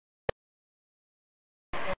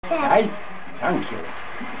Hey, thank you.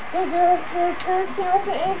 See what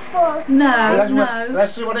it is for? No.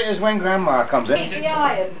 Let's see what it is when Grandma comes in. Keep the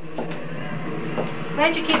iron.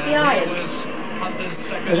 Where'd you keep the iron?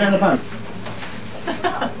 Is it in the pan?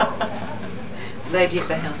 Lady of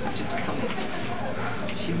the house has just come in.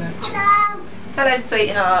 She won't. Hello. Hello,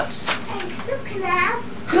 sweetheart. I'm stuck now.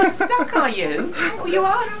 You're stuck, are you? Oh, you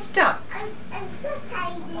are stuck. I'm stuck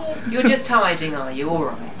hiding. You're just hiding, are you? All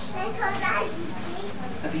right. That's what I see.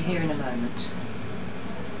 I'll be here in a moment.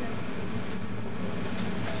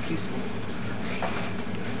 Excuse me.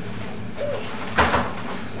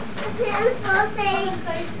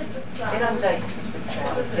 Inundated with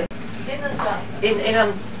trousers.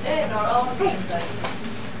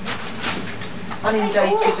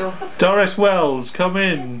 Inundated or... Doris Wells, come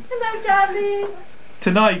in. Hello, darling.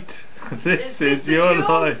 Tonight, this is your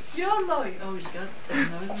life. Your life. Oh, he's got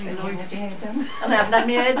them, isn't he? Have you had your hair done? And I haven't had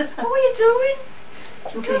my hair done. What are you doing?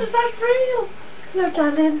 God, is that real? Hello,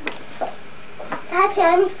 darling. Happy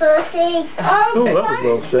anniversary. Oh, that was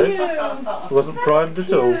well said. It wasn't primed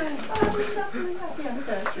at all. Happy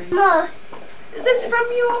anniversary. More. Is this from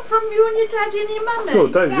you and your daddy and your mummy? Well,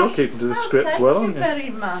 Dave, you're keeping to the script well, aren't you? Thank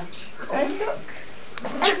you very much. Oh, look.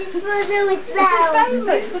 And this brother as This well. is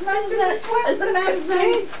famous. Is the man's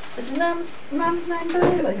name? Is the man's name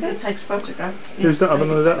Bailey? He takes photographs. Who's that? I don't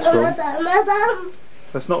know who that's from. My mum.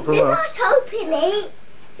 That's not from They're us. not opening.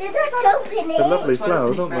 They're not opening. They're lovely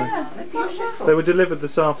flowers, aren't they? Yeah, they're beautiful. They were delivered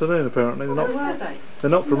this afternoon, apparently. They're not from us. They're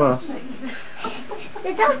not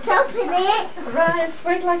opening. Right,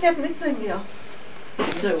 sweet like everything you're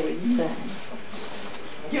doing there.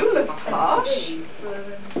 You look posh.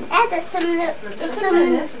 Yeah, there's Just a some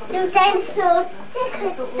minute. new dinosaurs.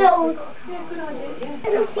 Chequers stores. Yeah, good idea, yeah.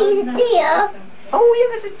 Have you seen the deer? Oh, yeah,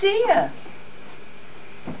 there's a deer.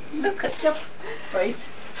 Look at your... Wait.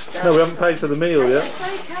 No, we haven't paid for the meal yet.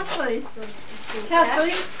 Say, Kathy.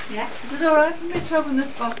 Kathy? Yeah. Is it alright for me to open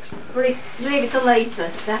this box? Leave it till later.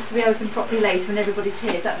 They have to be opened properly later when everybody's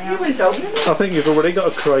here, don't they? You was opening it. I think you've already got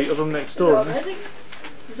a crate of them next door, haven't you?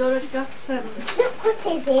 He's already got Look, what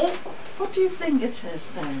is it? What do you think it is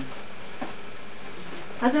then?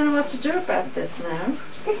 I don't know what to do about this now.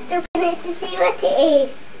 Just open it to see what it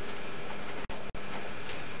is.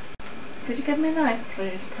 Could you give me a knife,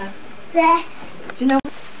 please, Kath? Yes. Do you know?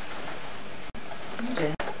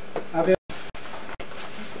 Have you?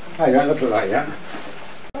 Oh, you don't look at that yet.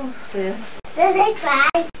 Oh dear. Then they cry.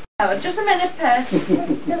 Oh, just a minute, Pess. Put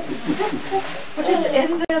it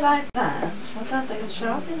in there like that. I don't think it's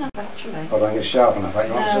sharp enough, actually. I don't think it's sharp enough.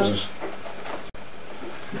 You want No. scissors?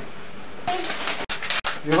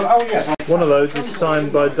 Oh, yes. One of those is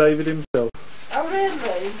signed by David himself. Oh,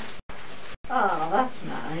 really? Oh, that's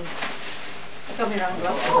nice. I got my own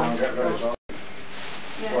glasses I'll on. get rid of it.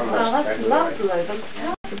 Yeah. One of Oh, those that's anyway. lovely. The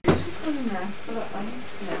cards are beautiful in there. Put that one.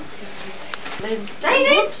 Yeah.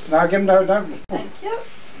 David! No, give them, don't. Thank you.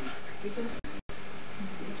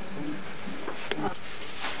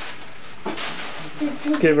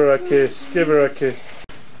 Give her a kiss. Give her a kiss.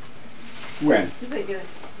 When? Very good.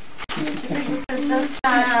 Princess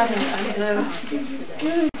Diana and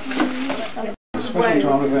Special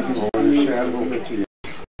time of every boy who shared all 50 years.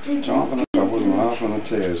 Time for the troubles and laugh and the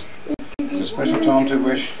tears. It's a special time to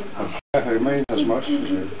wish a pair who means as much as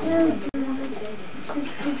you.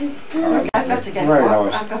 I've got to get Very one.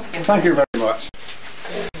 nice. I've got to get Thank you very much.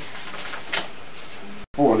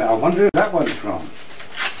 Oh, now I wonder who that one's from.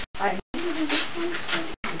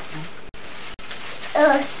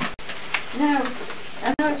 No,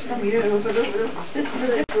 I know it's from you, but this is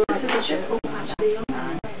a different. This is a different. Oh, that's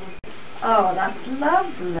nice. Oh, that's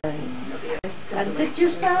lovely. And did you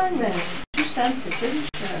sign it? You sent it, didn't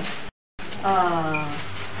you? Ah,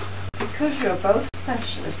 because you're both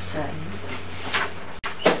special, it says.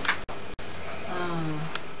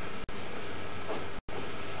 Ah.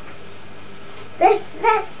 This.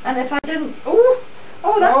 And if I didn't, oh,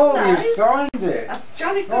 that's Oh, nice. you signed it. That's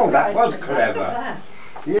jolly good. Oh, that was writing. clever. Look at that.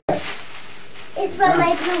 Yeah. It's from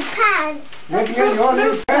my blue pan. Maybe your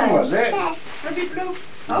new pen, was it? Yes. Maybe blue.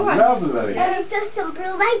 Oh, Lovely. And it's got some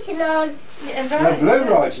blue writing on. Yeah, The right. blue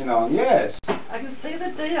writing on, yes. I can see the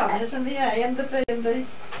D on it, and the A, and the B, and the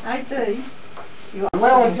ID. You are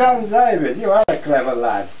Well done, David. You are a clever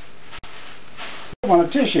lad. You want a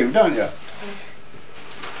tissue, don't you?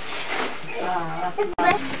 Ah, that's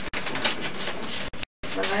nice.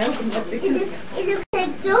 When I opened it, because It looks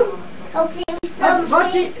like blue. Hopefully it's some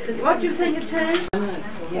what do you think it is?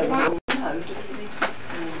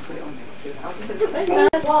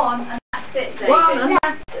 One, and that's it, David. One, and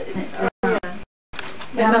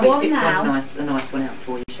We have Mummy one pick now. a nice one out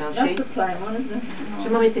for you, shall she? that's a plain one, isn't it?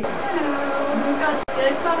 Shall Mummy pick? We've got to go.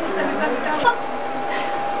 Mummy said we've got to go.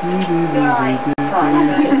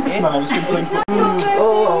 Smell, I was going to It's not your birthday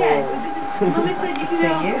yet. Mummy said you could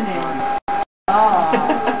open it.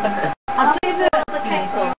 I'll give it the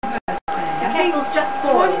kettle. The kettle's just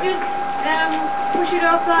Why full. don't you just push it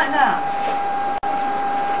off like that?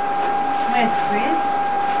 Where's Chris?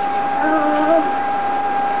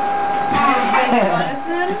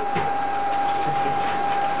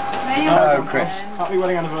 Hello, Chris. Happy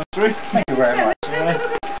wedding anniversary. Thank you very much.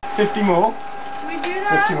 50 more. Should we do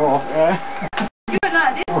that? 50 more. Yeah. Do it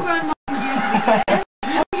like this, Grandma. Yeah.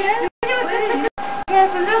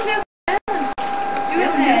 Careful, look at do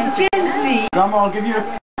it there, gently. Grandma, I'll give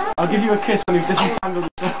you a kiss when you've disentangled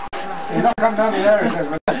yourself. You're not come down the area, is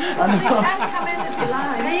it? I know.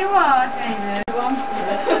 There you are, David.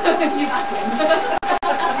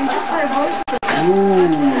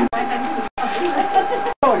 Ooh.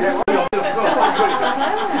 Oh, yeah, well, Which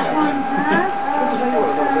one's that?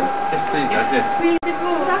 Yes, please, I did.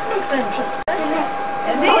 Beautiful. That looks interesting.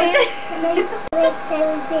 And this?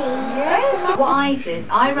 Yes. What I did,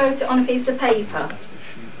 I wrote it on a piece of paper.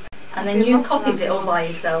 And then you copied it all by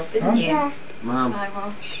yourself, didn't you? Mum. I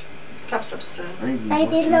watch. Perhaps upstairs. I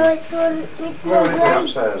didn't know which one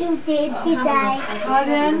upstairs. you did I?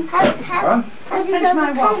 Pardon? How did you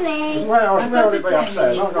my watch. coming? Where will it be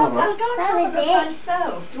upstairs? I'll go and look. I'll go and have a look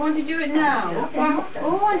myself. Do you want to do it now? Yeah.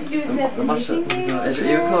 All I want to do is let the machine Is it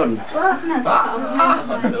you recording? One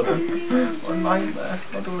nightmare.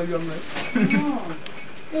 What a young mate.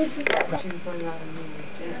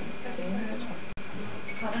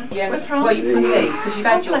 Yeah, What's wrong? well, you can leave because you've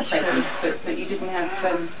had your Bless you. present, but you didn't have.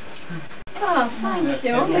 Oh, thank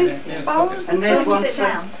you. All these bowls. And there's one Sit for.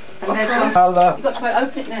 down. And there's one. I'll, You've got to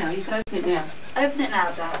open it now. You can open it now. Open it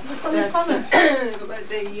now, Dad. There's something funny.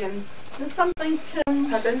 There's something.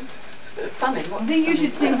 Pardon? Funny. What? I think you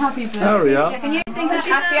should sing happy birthday. There we are. Can you sing Happy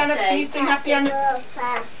Can you sing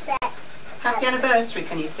happy anniversary?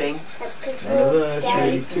 Can you sing? Happy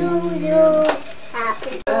birthday to you.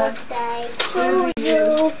 Happy birthday to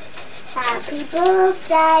you. Happy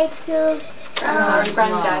birthday to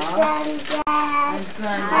Granddad. Granddad.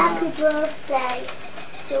 Happy birthday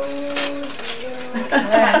to you.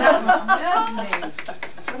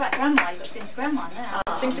 What about Grandma? You've got to sing to Grandma now.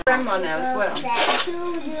 Sing to Grandma now as well. Birthday to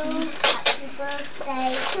you. Happy birthday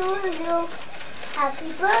to you. Happy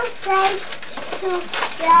birthday to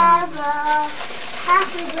Grandma.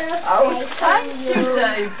 Happy birthday Oh, thank to you,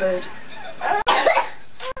 David.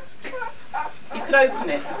 You could open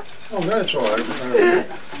it. Oh, no, it's all right.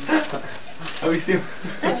 Are we still? You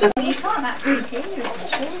can't actually hear it.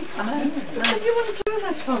 What do you want to do with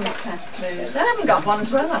that phone, Cat, please? I haven't got one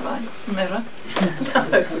as well, have I? Mirror.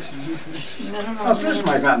 Oh, so doesn't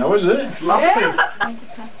make that noise, is it? It's laughing.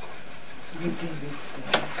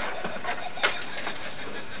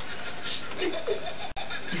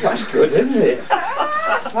 That's good, isn't it?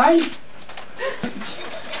 Hey?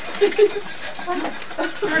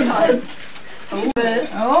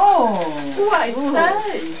 Oh. Oh, I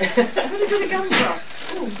say. What have you got a gumdrops?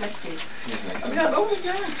 Oh, bless you. I've got, oh,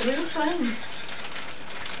 yeah, the real thing.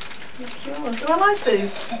 Sure. Do I like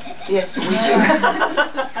these? Yes.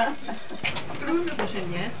 Groom isn't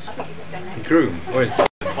in yet. Groom? Where is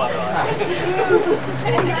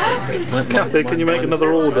Kathy, can you make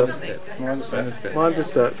another order? Mine's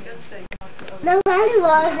stuck. No one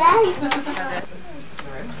was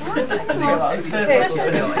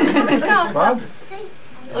The scarf, Mum?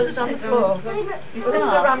 Or is it on the floor? This is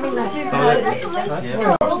a rammy neck.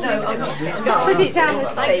 Put it down with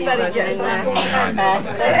thank you very much.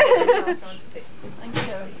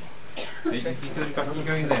 you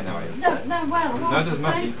going there now, are you? No, well, No, it doesn't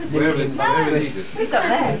matter. Where is it? He's up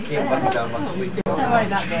there. Don't worry about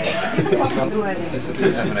that.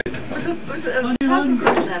 Was it a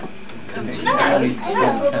photographer then?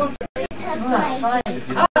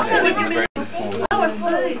 Oh, I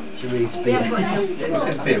see.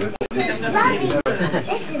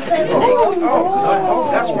 Oh,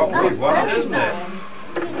 that's what we want, isn't it?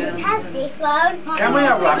 Have this one. Can we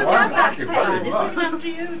have that one? Thank you very much. After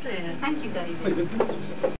you, dear. Thank you, David.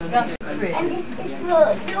 And this is for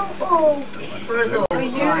you all. For us all. For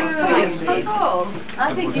you. For us all.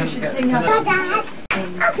 I think you should sing happy. Dad,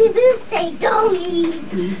 happy birthday, Donny.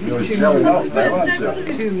 You're showing off there, aren't you?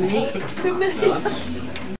 To me.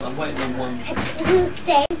 I'm waiting on one. Happy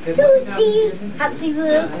birthday, Lucy. Happy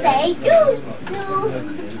birthday to you.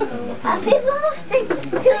 Happy birthday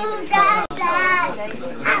to Dad.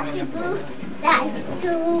 Happy birthday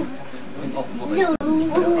to you.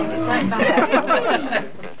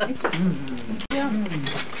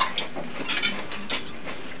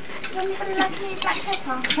 When you got a lovely black pepper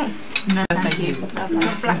No, thank you.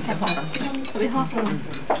 Black pepper. A bit hot on.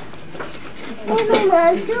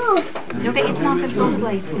 Tomato sauce. You'll get your tomato sauce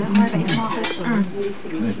later, don't worry about your tomato sauce.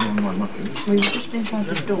 We've just been trying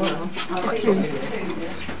to store it. Two.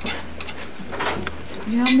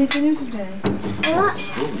 Do you have any for news today? What? Do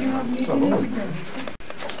you have any for news today?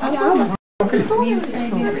 No. Were you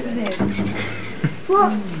saving up for this?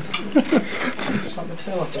 What?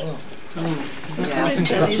 Somebody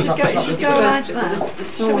said you should go like that.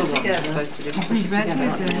 Should we together?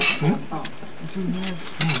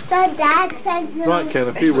 Dad said no. Right, Ken,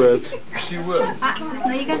 a few words. No, you're going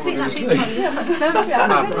to eat that pizza. Don't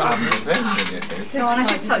go on, I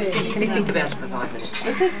should touch it. You can think about it for 5 minutes.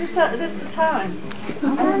 Is this the time? The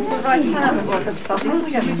right time of what I've started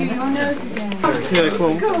again. Do your nose again. Yeah,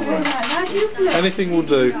 come on. Anything will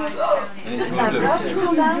do. Just stand up,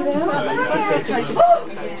 sit down.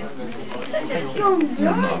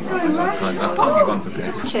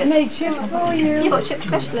 Chips. Made chips for you. You got chips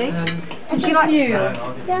specially. Would you like you?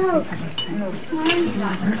 No.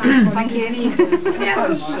 Thank you.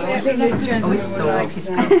 Oh, it's so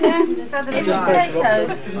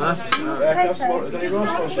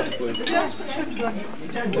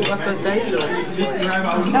Just potatoes.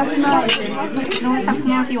 That's nice. You can always have some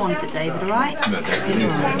more if you want it, David, alright?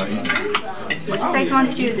 What do you say to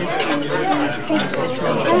Auntie Judith?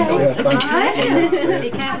 Be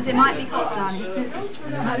careful, it might be hot, darling.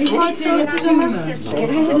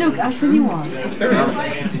 Look, I'll tell you what.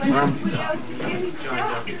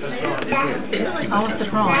 I was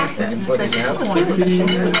surprised. I didn't suppose it was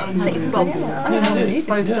one. Both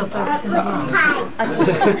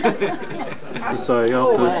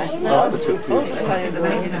To say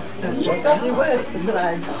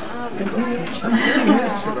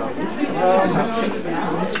after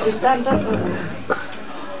 50. Just stand up.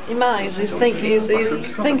 He minds, he's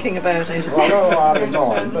thinking about it. I know I don't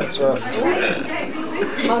mind, but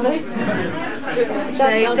Money?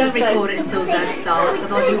 Dave, don't record it until Dad starts,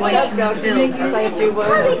 otherwise you wait Let's go to say a few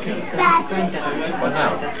words. do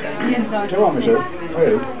you want me to?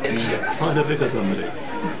 Really? Find a bigger somebody.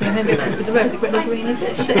 It's a very quick green, is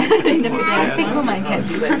it? Take your mind,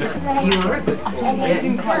 Kenzie. You are a good. I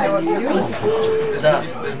didn't quite know what to do.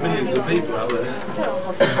 There's millions of people out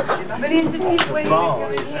there. Millions of people waiting.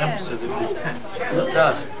 Bar is absolutely packed. Look,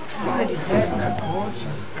 Dad. The desserts are gorgeous.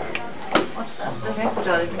 What's that? Okay,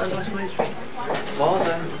 darling, I'll watch my street.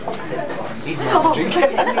 Father. He's not drinking.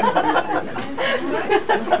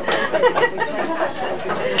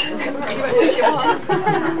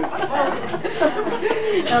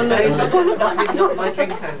 That's not my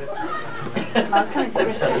drink over. I was coming to the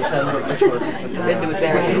restaurant. Linda was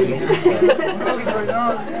there.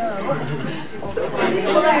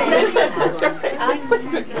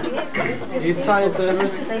 You tired,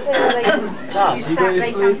 David? Dad, you going to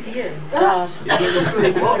sleep? Dad. You going to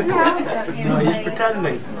sleep? No, he's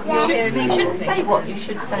pretending. You shouldn't say what you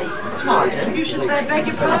should say. You should say beg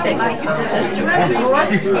your pardon like you did.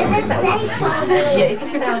 Yeah, if you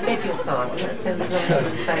say I beg your pardon, that sounds like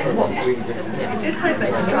you're saying what? You did say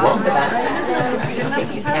beg your pardon. I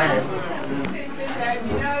think you can.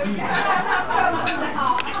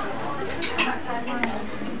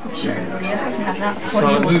 That's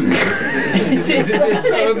So moving. It is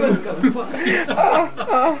so moving.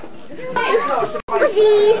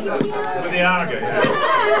 With the Argo, yeah?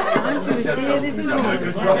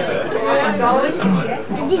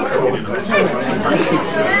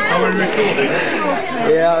 Are we recording?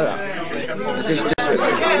 Yeah. Just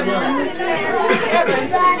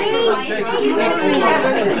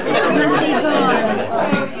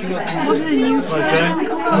What are the new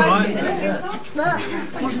children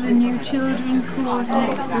called? What are the new children called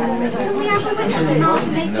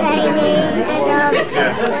next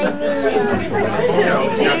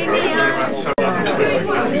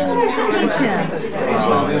Teacher.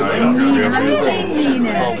 Have you seen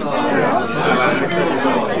Nina?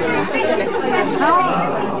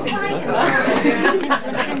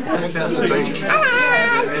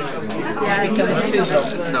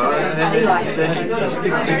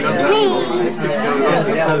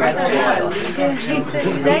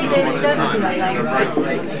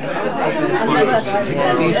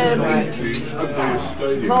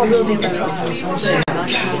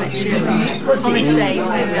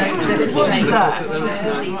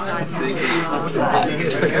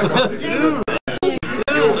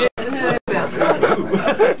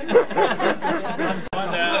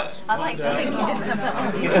 I like to think you didn't have that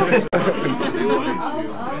on you.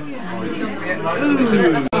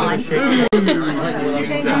 That's fine.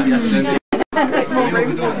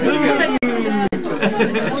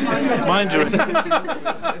 Mind you.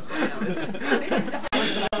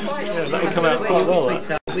 That would come out quite well.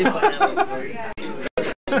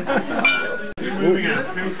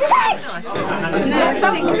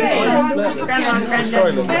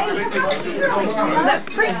 That's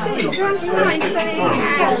pretty. And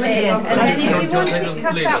then if you want it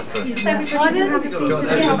cut out, so everybody can have a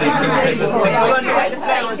piece of it. I want to take the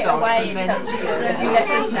flowers away.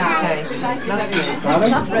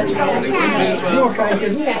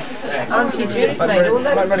 Auntie Judith made all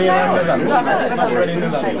those flowers.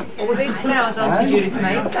 All these flowers Auntie Judith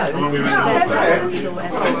made, those.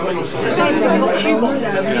 Shoebox, a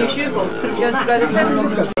new shoebox. Couldn't go to go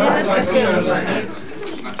to the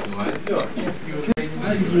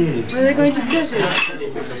Were they going to cut it?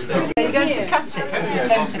 They're going to cut it.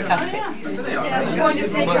 Attempt to cut it. Do you want to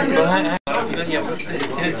take one?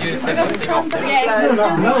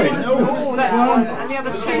 Oh, that's one. And the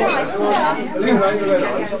other two.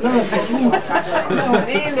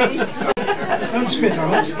 Really? Don't spit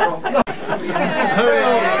on it.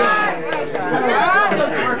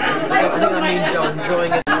 I think that means you're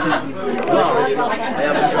enjoying it. Well, I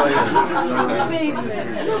am enjoying it.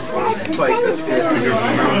 It's quite good.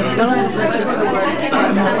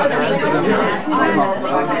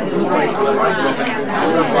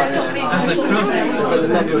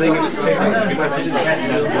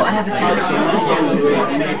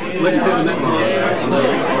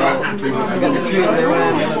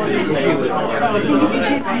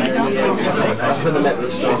 That's when the metal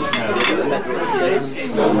starts.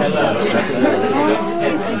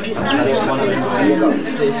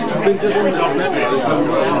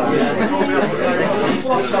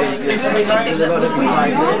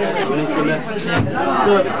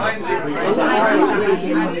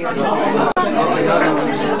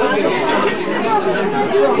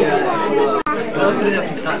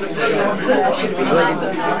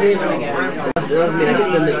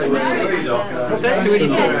 Supposed to really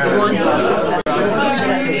fit the one.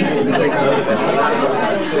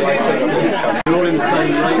 They're all in the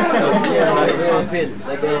same lane.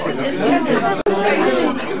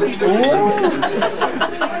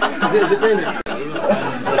 Is it really?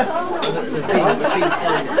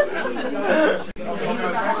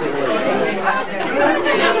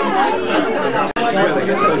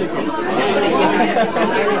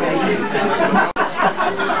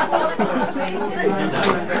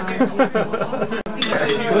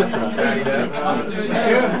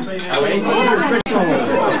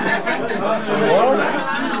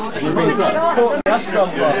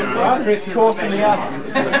 Caught in the act.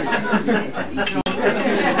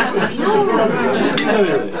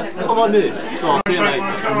 I'm on this. Oh, see you later.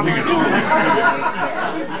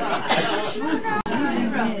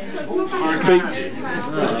 Speech.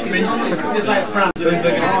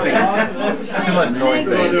 Too much noise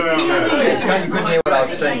there. You couldn't hear what I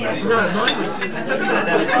was saying.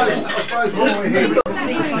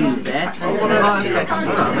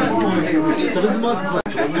 So this is my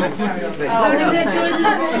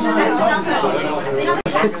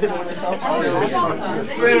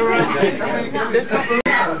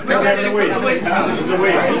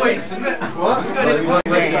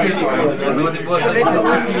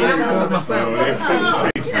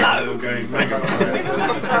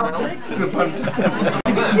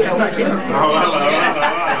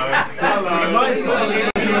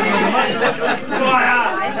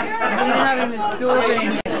Having the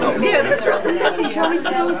sorbet. Yeah, that's right. Shall we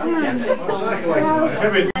still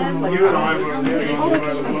Kevin, you and I were on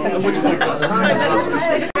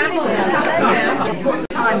What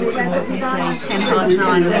time is it? Say 10 past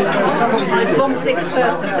 9. There's one particular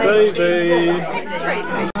person. Baby.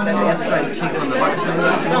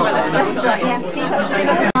 That's right, you have to keep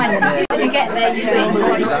up behind them. When you get there, you lean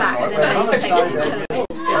right back and then they take it.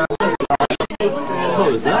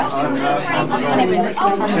 What was that?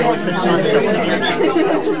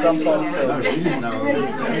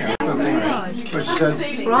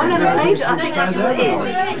 Well, I've never played it. I think that's what it is.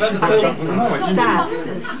 Dad.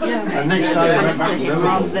 And next time I went back to them,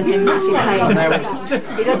 Rather than him actually playing.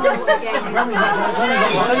 He doesn't know what the game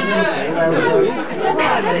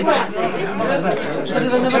So did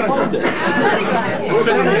they never find it?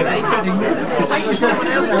 Someone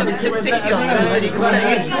else took a picture of it and said he could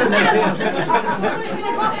stay in.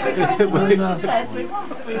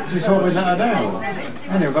 she thought we'd let her down.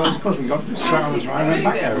 Anyway, but of course we got straight on the train and went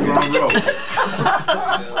back there.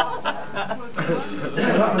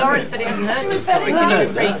 Lawrence said he hadn't heard the story. Can you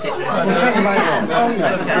repeat it? We'll take it later on. Oh,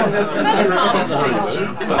 yeah.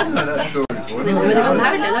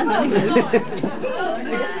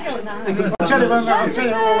 I'll tell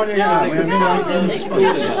you when you get out.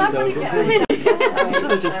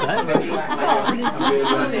 We're Just saying.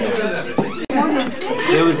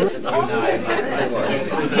 There was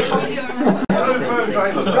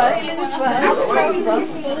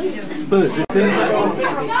Buzz, it's in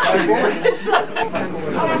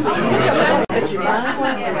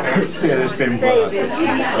Yeah, there's been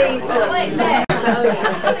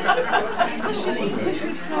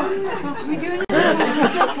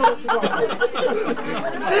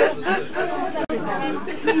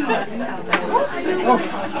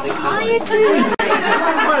How are you doing?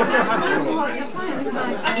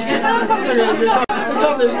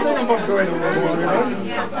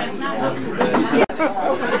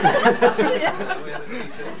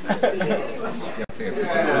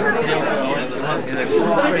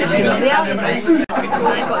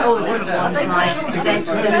 They've got all the different ones like Z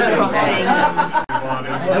crossing,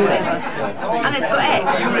 whatever. And it's got X.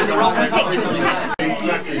 The picture is a taxi.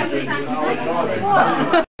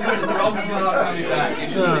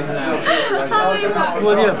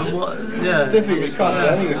 well, yeah, but what? Yeah. It's difficult, you can't do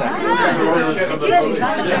anything with that. It's really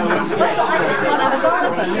bad. That's what I said when I was on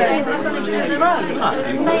about. It's got nothing to do with the road.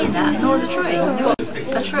 It's saying that, nor is a tree.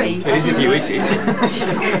 A tree. It is if you eat it.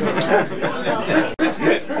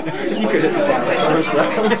 You could hit this out first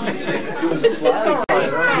round.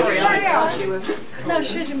 No,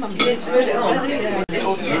 should your mum it's really on.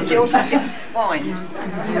 Wine.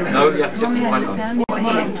 No, you have to just find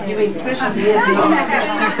out. You eat treasure. You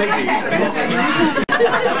take these.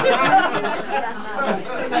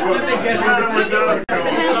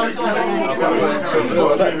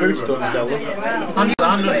 Well, that boot store to sell them.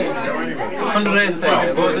 100 ASA.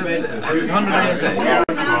 It was 100 ASA.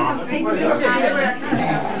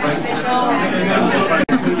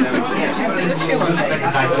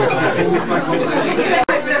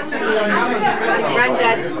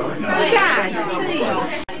 Granddad. Dad,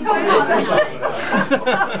 please.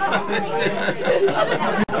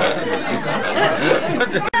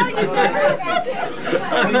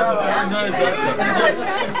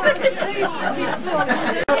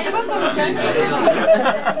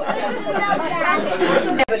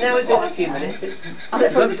 But now we've got a few minutes. Is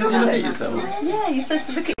that because you look at yourself? Yeah, you're supposed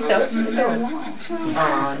to look at yourself from the door.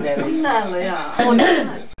 Oh, no. No, they are.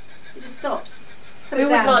 It just stops. Who would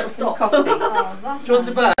like some coffee? Do you want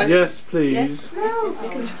a bag? Yes, please.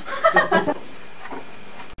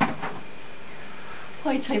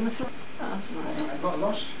 Why take the floor? That's nice. not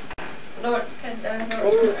lost.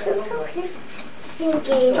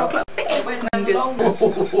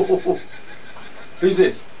 Who's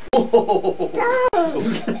this?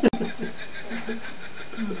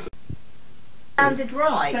 Sounded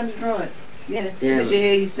right. Sounded right. Yeah. Yeah. Did you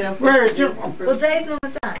hear yourself? Where is it? Well, Dave's mum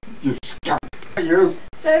and dad. You scum. You.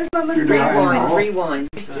 There's mum and You dad. behind. Rewind.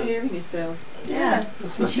 Used to hearing yourselves. Yeah.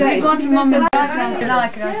 She did one for mum and dad and I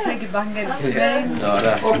like it. I'll take it back and get it for Dave. No,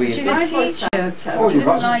 that's weird. She's a teacher. Oh, you've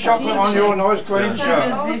got some like chocolate on your nice green She shirt.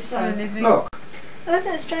 does this for a living. Look.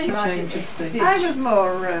 Wasn't it strange? Changes things. Stitch. I was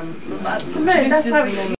more, to me, that's how